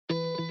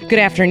Good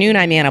afternoon,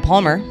 I'm Anna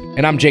Palmer.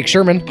 And I'm Jake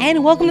Sherman.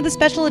 And welcome to the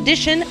special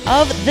edition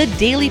of The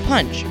Daily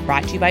Punch,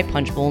 brought to you by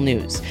Punchbowl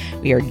News.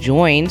 We are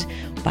joined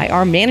by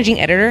our managing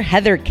editor,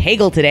 Heather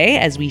Cagle, today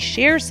as we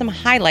share some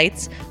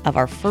highlights of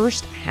our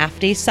first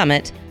half-day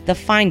summit, The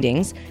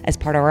Findings, as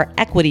part of our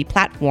equity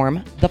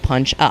platform, The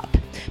Punch Up.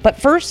 But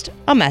first,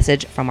 a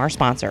message from our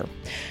sponsor.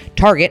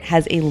 Target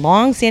has a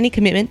long-standing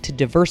commitment to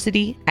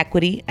diversity,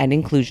 equity, and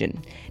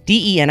inclusion.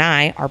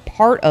 DE&I are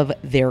part of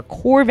their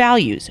core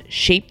values,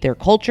 shape their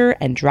culture,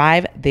 and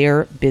drive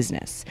their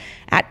business.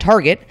 At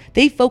Target,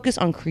 they focus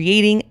on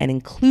creating an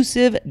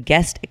inclusive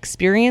guest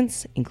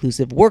experience,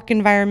 inclusive work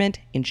environment,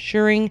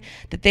 ensuring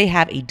that they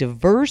have a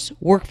diverse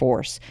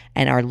workforce,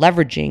 and are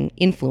leveraging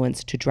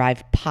influence to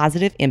drive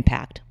positive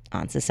impact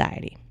on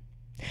society.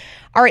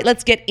 All right,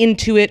 let's get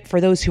into it. For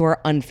those who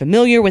are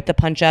unfamiliar with the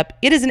Punch Up,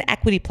 it is an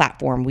equity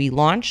platform we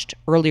launched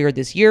earlier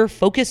this year,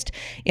 focused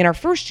in our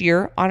first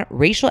year on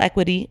racial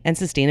equity and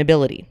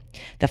sustainability.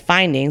 The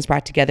Findings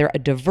brought together a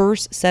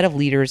diverse set of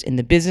leaders in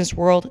the business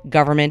world,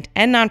 government,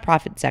 and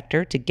nonprofit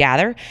sector to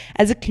gather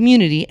as a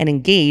community and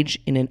engage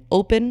in an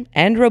open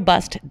and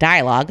robust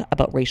dialogue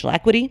about racial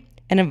equity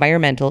and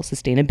environmental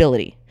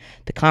sustainability.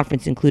 The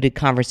conference included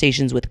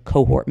conversations with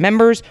cohort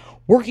members,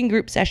 working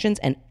group sessions,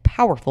 and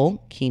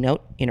powerful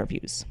keynote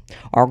interviews.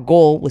 Our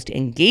goal was to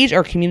engage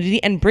our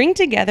community and bring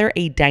together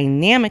a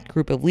dynamic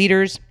group of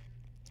leaders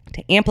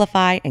to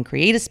amplify and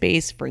create a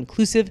space for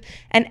inclusive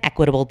and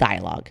equitable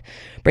dialogue.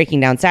 Breaking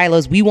down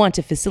silos, we want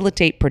to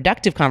facilitate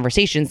productive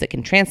conversations that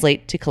can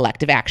translate to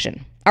collective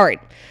action. All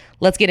right,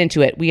 let's get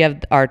into it. We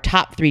have our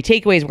top 3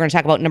 takeaways. We're going to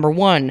talk about number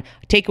 1,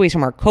 takeaways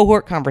from our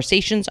cohort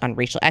conversations on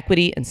racial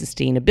equity and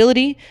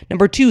sustainability.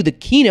 Number 2, the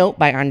keynote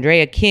by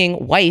Andrea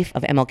King, wife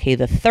of MLK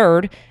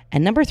III.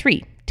 And number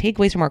 3,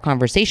 takeaways from our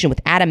conversation with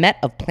Adam Met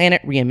of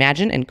Planet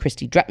Reimagine and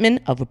Christy Drutman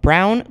of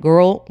Brown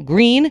Girl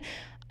Green.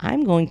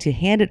 I'm going to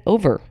hand it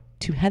over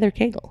to Heather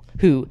Cagle,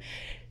 who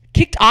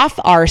kicked off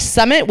our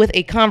summit with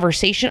a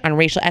conversation on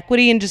racial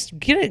equity, and just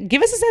give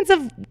us a sense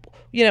of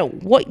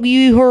what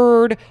you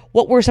heard,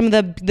 what were some of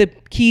the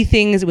key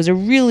things. It was a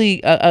really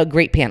a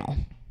great panel.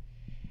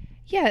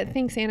 Yeah,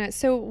 thanks, Anna.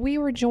 So we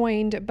were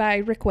joined by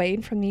Rick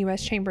Wade from the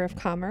U.S. Chamber of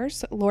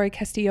Commerce, Lori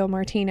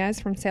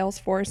Castillo-Martinez from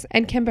Salesforce,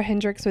 and Kimber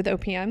Hendricks with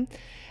OPM.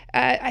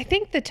 I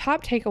think the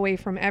top takeaway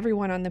from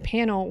everyone on the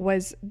panel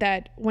was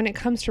that when it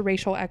comes to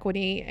racial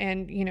equity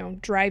and,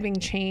 driving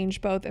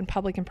change both in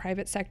public and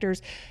private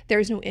sectors,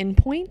 there's no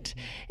endpoint.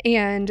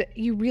 And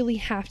you really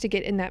have to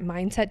get in that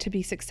mindset to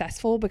be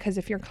successful, because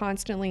if you're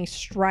constantly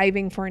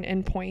striving for an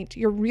endpoint,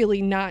 you're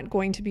really not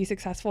going to be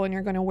successful and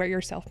you're going to wear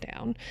yourself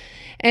down.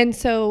 And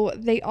so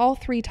they all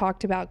 3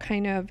 talked about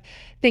kind of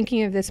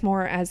thinking of this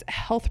more as a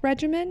health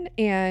regimen,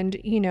 and,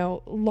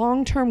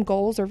 long-term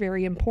goals are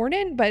very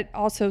important, but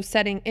also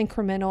setting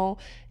incremental,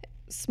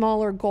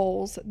 smaller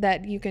goals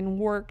that you can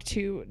work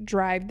to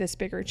drive this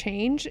bigger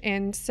change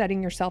and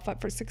setting yourself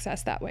up for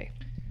success that way.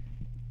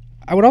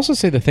 I would also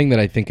say the thing that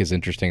I think is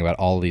interesting about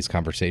all of these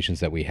conversations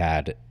that we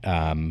had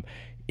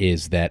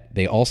is that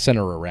they all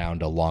center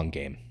around a long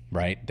game,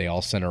 right? They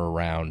all center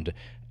around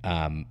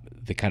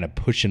the kind of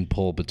push and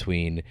pull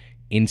between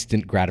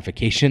instant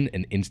gratification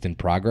and instant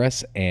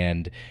progress,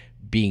 and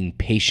being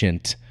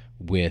patient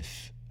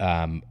with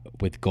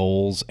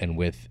goals and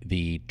with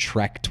the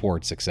trek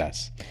towards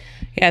success.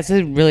 Yeah, it's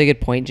a really good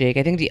point, Jake.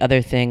 I think the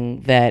other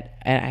thing that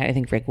I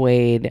think Rick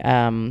Wade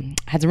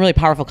had some really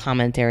powerful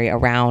commentary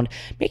around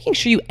making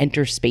sure you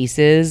enter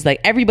spaces. Like,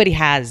 everybody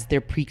has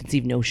their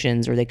preconceived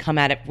notions, or they come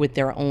at it with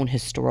their own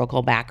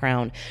historical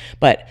background.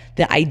 But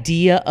the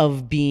idea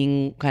of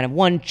being kind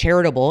of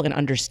charitable and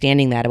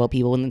understanding that about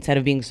people, and instead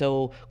of being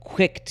so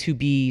quick to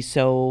be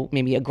so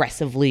maybe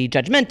aggressively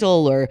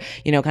judgmental, or,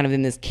 kind of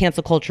in this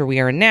cancel culture we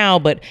are in now,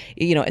 but,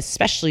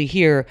 especially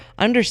here,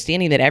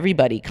 understanding that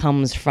everybody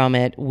comes from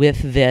it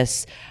with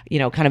this,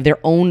 kind of their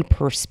own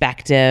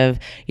perspective.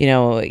 He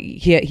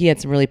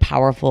had some really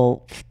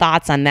powerful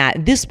thoughts on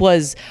that. This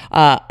was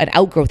an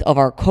outgrowth of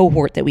our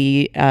cohort that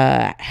we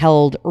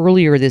held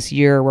earlier this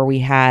year, where we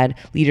had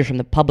leaders from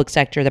the public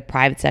sector, the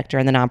private sector,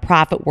 and the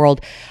nonprofit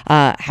world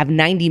have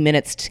 90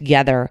 minutes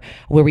together,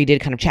 where we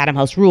did kind of Chatham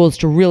House rules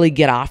to really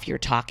get off your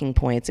talking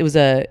points. It was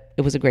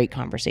a great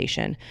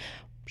conversation.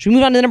 Should we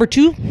move on to number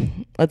 2?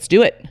 Let's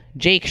do it.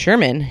 Jake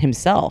Sherman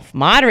himself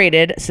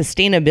moderated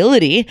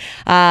sustainability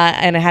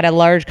and had a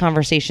large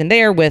conversation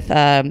there with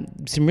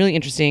some really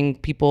interesting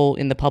people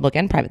in the public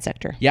and private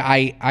sector. Yeah,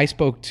 I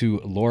spoke to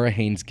Laura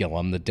Haynes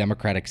Gillum, the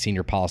Democratic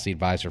Senior Policy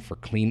Advisor for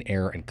Clean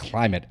Air and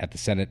Climate at the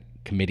Senate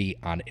Committee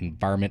on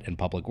Environment and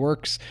Public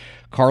Works,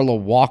 Carla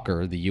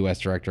Walker, the U.S.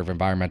 Director of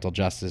Environmental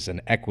Justice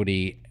and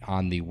Equity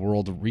on the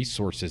World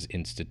Resources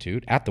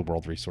Institute,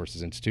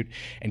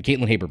 and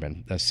Caitlin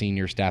Haberman, a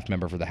senior staff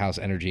member for the House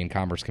Energy and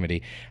Commerce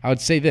Committee. I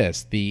would say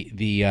this,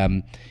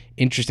 the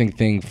interesting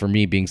thing for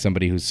me, being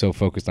somebody who's so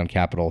focused on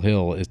Capitol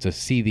Hill, is to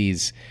see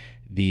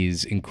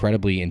these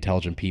incredibly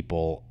intelligent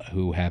people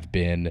who have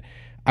been,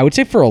 I would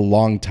say for a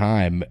long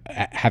time,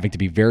 having to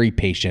be very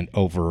patient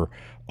over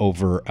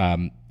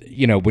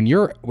when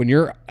you're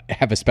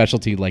have a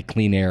specialty like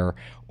clean air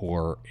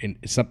or in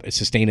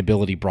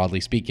sustainability,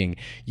 broadly speaking,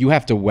 you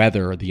have to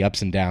weather the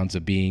ups and downs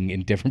of being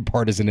in different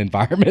partisan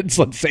environments.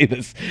 Let's say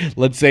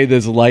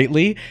this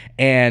lightly,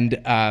 and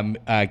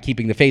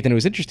keeping the faith. And it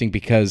was interesting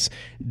because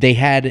they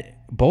had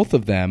both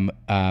of them,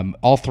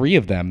 all three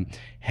of them,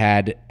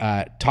 had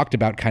talked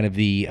about kind of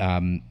the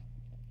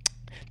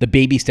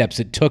baby steps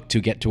it took to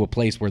get to a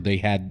place where they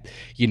had,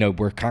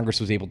 where Congress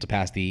was able to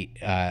pass the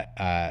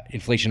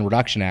Inflation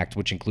Reduction Act,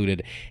 which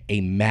included a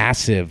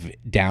massive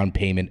down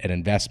payment and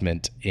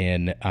investment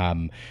in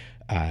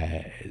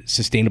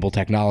sustainable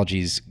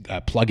technologies,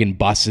 plug-in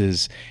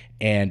buses.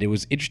 And it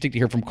was interesting to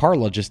hear from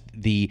Carla just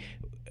the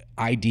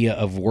idea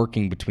of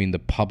working between the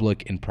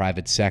public and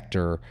private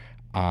sector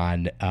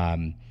on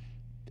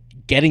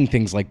getting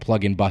things like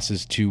plug-in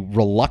buses to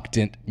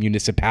reluctant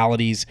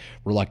municipalities,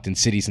 reluctant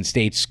cities and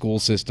states, school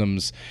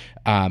systems,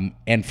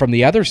 and from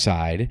the other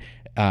side,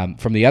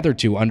 from the other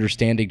two,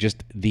 understanding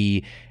just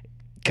the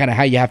kind of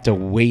how you have to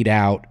wait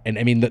out. And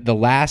I mean, the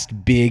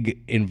last big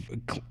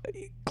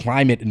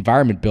climate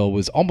environment bill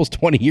was almost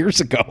 20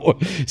 years ago,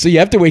 so you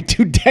have to wait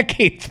 2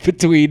 decades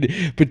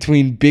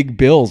between big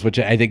bills, which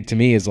I think to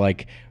me is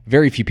like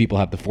very few people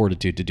have the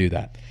fortitude to do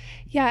that.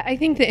 Yeah, I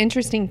think the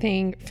interesting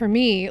thing for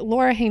me,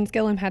 Laura Haynes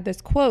Gillum had this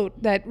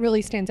quote that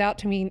really stands out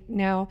to me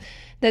now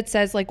that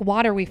says, like,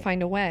 water, we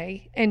find a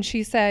way. And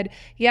she said,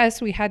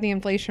 yes, we had the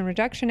Inflation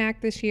Reduction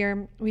Act this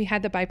year. We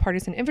had the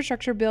bipartisan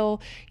infrastructure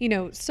bill.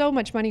 So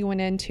much money went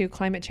into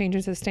climate change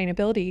and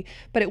sustainability,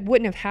 but it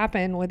wouldn't have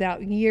happened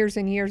without years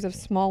and years of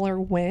smaller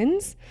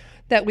wins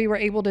that we were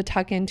able to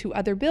tuck into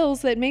other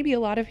bills that maybe a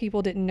lot of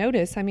people didn't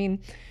notice. I mean,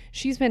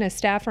 she's been a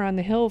staffer on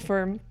the Hill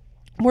for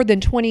more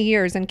than 20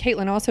 years. And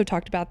Caitlin also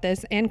talked about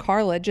this, and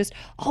Carla, just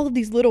all of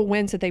these little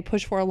wins that they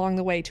push for along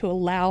the way to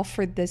allow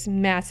for this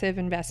massive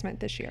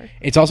investment this year.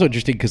 It's also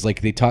interesting because like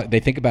they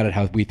think about it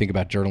how we think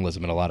about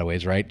journalism in a lot of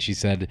ways, right? She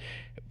said,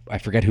 I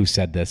forget who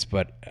said this,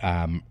 but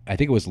I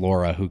think it was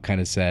Laura who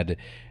kind of said,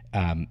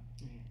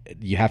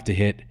 you have to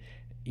hit,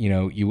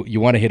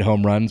 you want to hit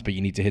home runs, but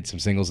you need to hit some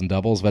singles and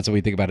doubles. That's what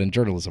we think about in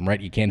journalism, right?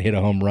 You can't hit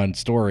a home run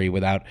story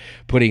without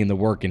putting in the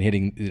work and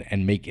hitting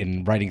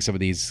and writing some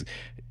of these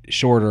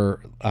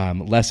shorter,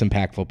 less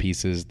impactful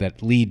pieces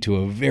that lead to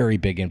a very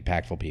big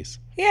impactful piece.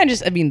 Yeah,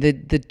 just,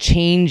 the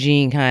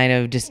changing kind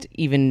of just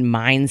even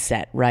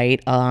mindset,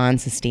 right, on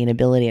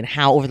sustainability and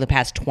how over the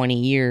past 20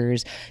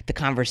 years, the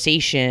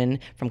conversation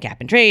from cap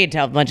and trade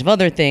to a bunch of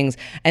other things.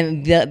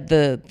 And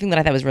the thing that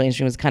I thought was really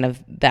interesting was kind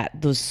of that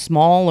those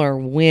smaller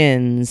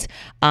wins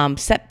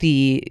set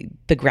the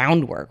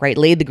groundwork, right,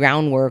 laid the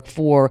groundwork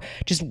for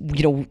just,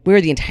 where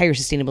the entire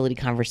sustainability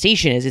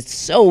conversation is. It's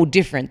so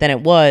different than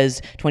it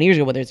was 20 years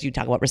ago, whether it's you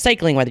talk about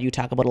recycling, whether you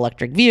talk about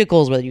electric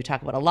vehicles, whether you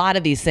talk about a lot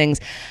of these things.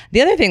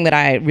 The other thing that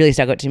I really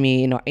stuck out to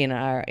me in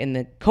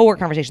the cohort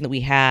conversation that we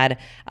had,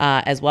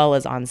 as well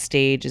as on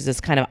stage, is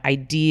this kind of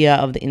idea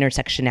of the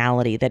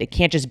intersectionality, that it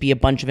can't just be a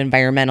bunch of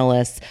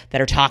environmentalists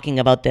that are talking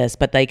about this,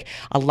 but like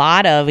a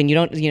lot of, and you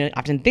don't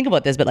often think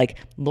about this, but like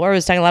Laura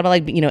was talking a lot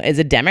about as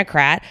a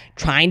Democrat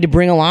trying to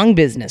bring along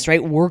business,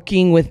 right,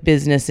 working with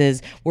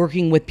businesses,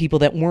 working with people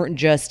that weren't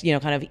just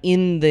kind of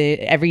in the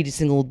every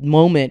single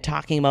moment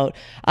talking about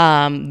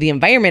the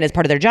environment as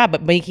part of their job,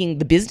 but making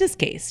the business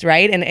case,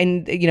 right,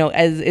 and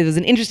as it was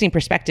an interesting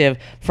perspective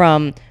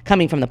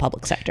coming from the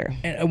public sector.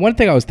 And one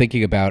thing I was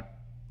thinking about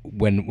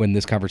when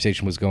this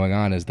conversation was going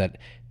on is that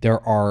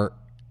there are,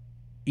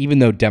 even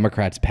though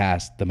Democrats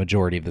passed the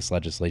majority of this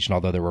legislation,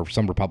 although there were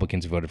some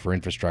Republicans who voted for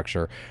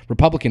infrastructure,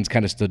 Republicans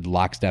kind of stood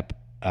lockstep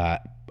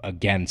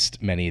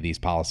against many of these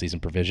policies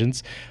and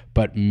provisions.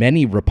 But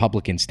many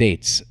Republican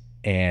states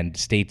and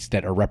states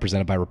that are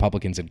represented by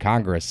Republicans in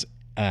Congress,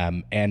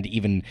 and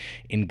even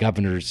in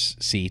governors'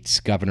 seats,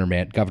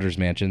 governors'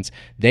 mansions,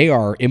 they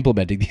are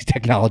implementing these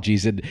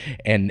technologies, and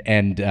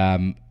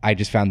I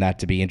just found that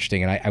to be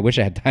interesting. And I wish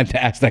I had time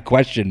to ask that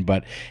question,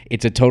 but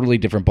it's a totally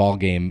different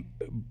ballgame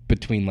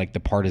between like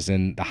the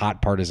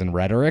hot partisan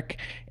rhetoric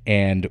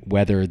and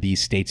whether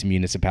these states and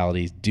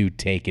municipalities do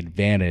take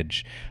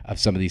advantage of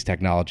some of these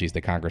technologies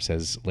that Congress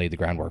has laid the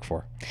groundwork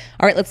for.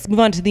 All right, let's move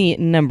on to the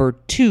number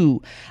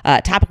 2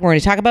 topic we're going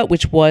to talk about,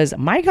 which was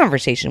my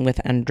conversation with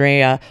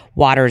Andrea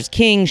Waters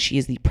King. She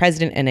is the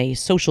president and a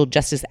social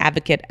justice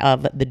advocate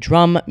of the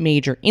Drum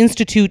Major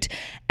Institute.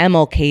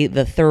 MLK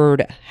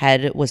III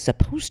head was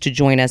supposed to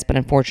join us, but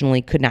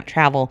unfortunately could not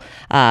travel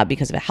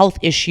because of a health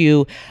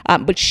issue.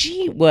 But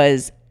she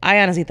was, I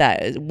honestly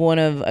thought, one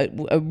of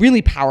a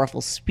really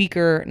powerful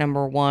speaker,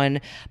 number one,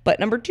 but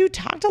number 2,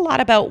 talked a lot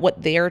about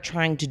what they're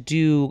trying to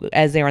do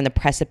as they're on the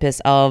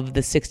precipice of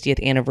the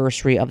 60th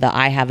anniversary of the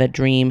I Have a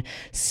Dream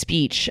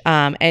speech,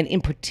 and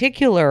in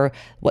particular,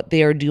 what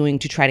they are doing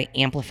to try to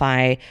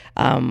amplify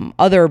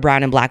other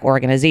brown and black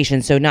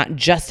organizations. So not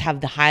just have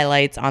the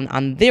highlights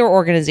on their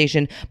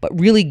organization, but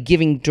really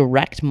giving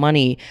direct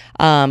money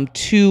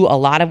to a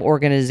lot of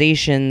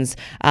organizations,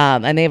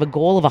 and they have a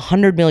goal of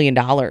 $100 million,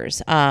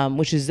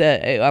 which is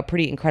a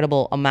pretty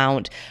incredible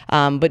amount,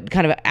 but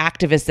kind of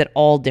activists at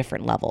all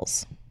different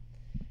levels.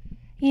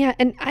 Yeah,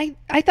 and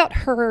I thought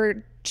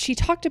her she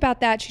talked about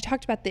that. She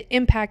talked about the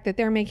impact that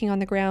they're making on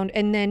the ground.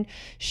 And then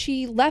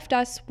she left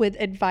us with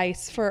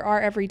advice for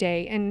our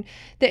everyday. And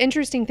the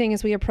interesting thing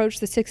is we approached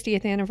the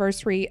 60th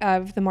anniversary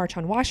of the March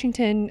on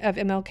Washington, of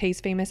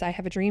MLK's famous I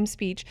Have a Dream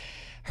speech.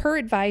 Her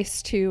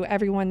advice to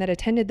everyone that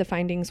attended the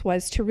findings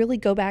was to really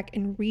go back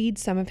and read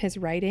some of his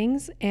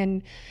writings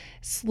and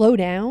slow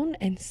down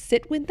and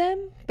sit with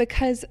them,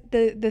 because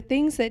the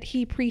things that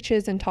he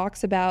preaches and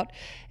talks about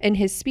in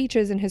his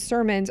speeches and his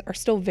sermons are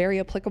still very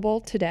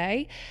applicable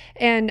today.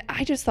 And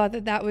I just thought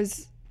that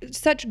was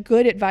such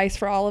good advice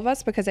for all of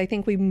us, because I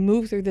think we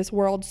move through this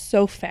world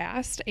so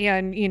fast,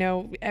 and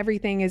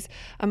everything is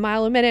a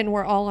mile a minute and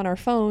we're all on our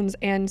phones.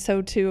 And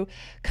so to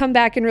come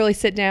back and really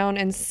sit down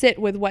and sit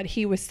with what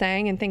he was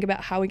saying and think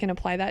about how we can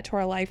apply that to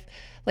our life.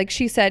 Like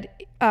she said,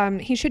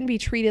 he shouldn't be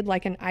treated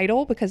like an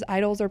idol, because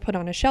idols are put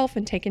on a shelf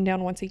and taken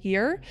down once a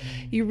year.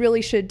 You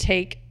really should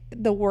take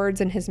the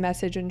words in his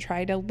message and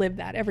try to live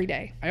that every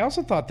day. I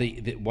also thought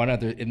that one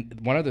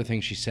other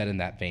thing she said in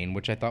that vein,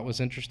 which I thought was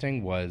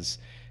interesting, was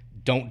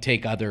don't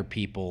take other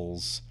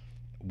people's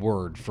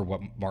word for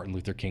what Martin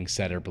Luther King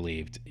said or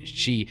believed.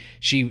 She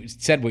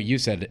said what you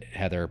said,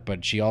 Heather,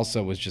 but she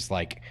also was just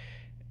like,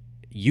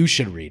 you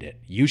should read it.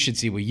 You should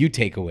see what you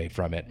take away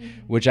from it,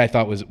 which I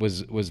thought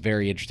was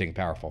very interesting and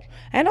powerful.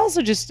 And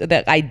also just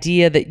that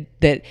idea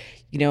that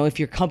if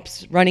your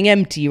cup's running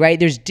empty, right?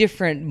 There's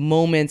different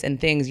moments and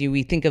things.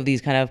 We think of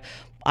these kind of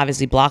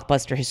obviously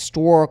blockbuster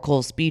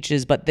historical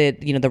speeches, but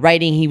the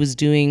writing he was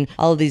doing,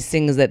 all of these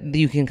things that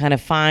you can kind of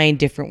find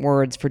different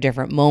words for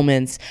different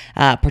moments,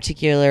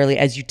 particularly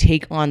as you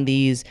take on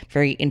these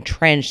very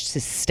entrenched,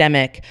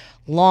 systemic,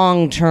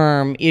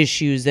 long-term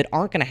issues that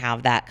aren't going to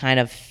have that kind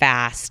of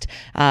fast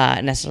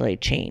necessarily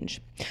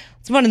change.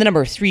 Let's move on to the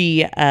number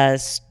 3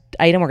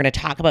 item we're going to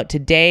talk about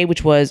today,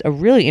 which was a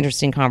really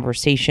interesting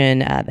conversation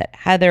that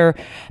Heather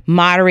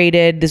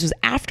moderated. This was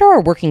after our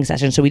working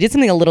session, so we did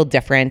something a little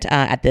different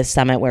at this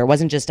summit, where it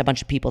wasn't just a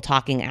bunch of people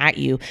talking at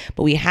you,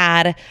 but we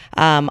had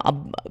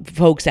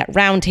folks at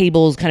round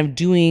tables kind of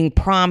doing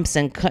prompts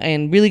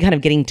and really kind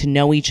of getting to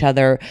know each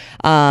other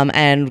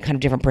and kind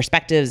of different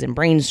perspectives and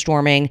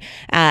brainstorming.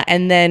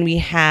 And then we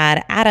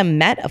had Adam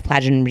Met of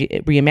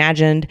Cladgen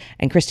Reimagined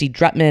and Christy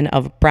Drutman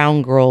of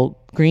Brown Girl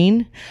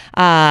Green,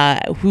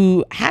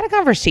 who had a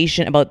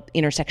conversation about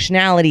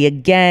intersectionality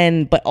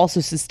again, but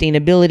also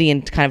sustainability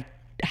and kind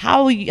of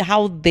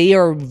how they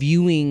are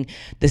viewing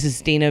the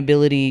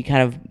sustainability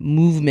kind of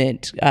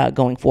movement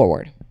going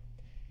forward.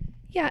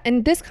 Yeah,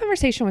 and this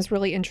conversation was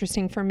really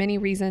interesting for many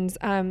reasons.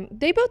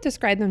 They both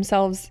described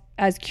themselves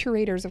as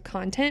curators of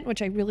content,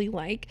 which I really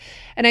like.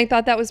 And I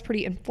thought that was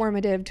pretty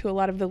informative to a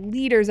lot of the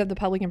leaders of the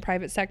public and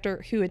private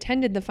sector who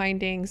attended the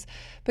findings,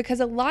 because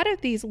a lot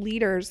of these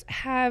leaders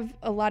have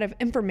a lot of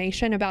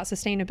information about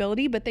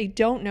sustainability, but they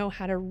don't know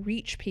how to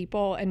reach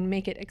people and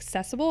make it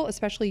accessible,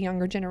 especially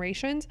younger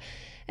generations.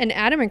 And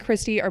Adam and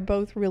Christy are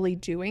both really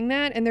doing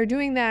that. And they're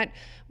doing that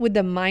with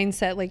the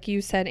mindset, like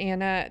you said,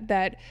 Anna,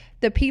 that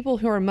the people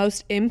who are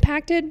most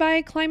impacted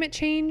by climate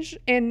change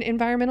and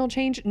environmental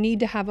change need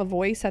to have a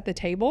voice at the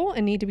table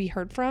and need to be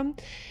heard from.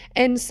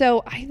 And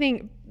so I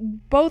think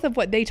both of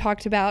what they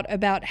talked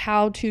about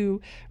how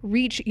to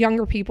reach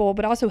younger people,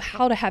 but also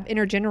how to have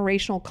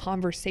intergenerational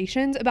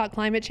conversations about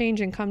climate change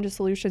and come to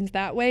solutions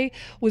that way,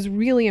 was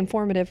really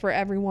informative for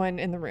everyone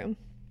in the room.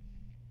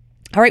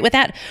 All right, with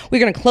that, we're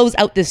going to close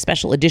out this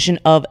special edition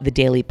of the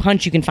Daily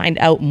Punch. You can find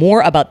out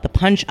more about the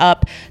Punch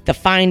Up, the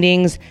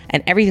findings,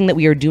 and everything that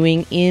we are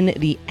doing in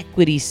the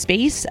equity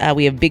space.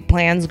 We have big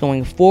plans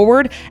going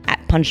forward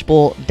at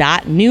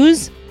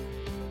punchbowl.news.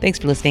 Thanks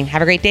for listening.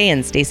 Have a great day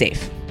and stay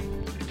safe.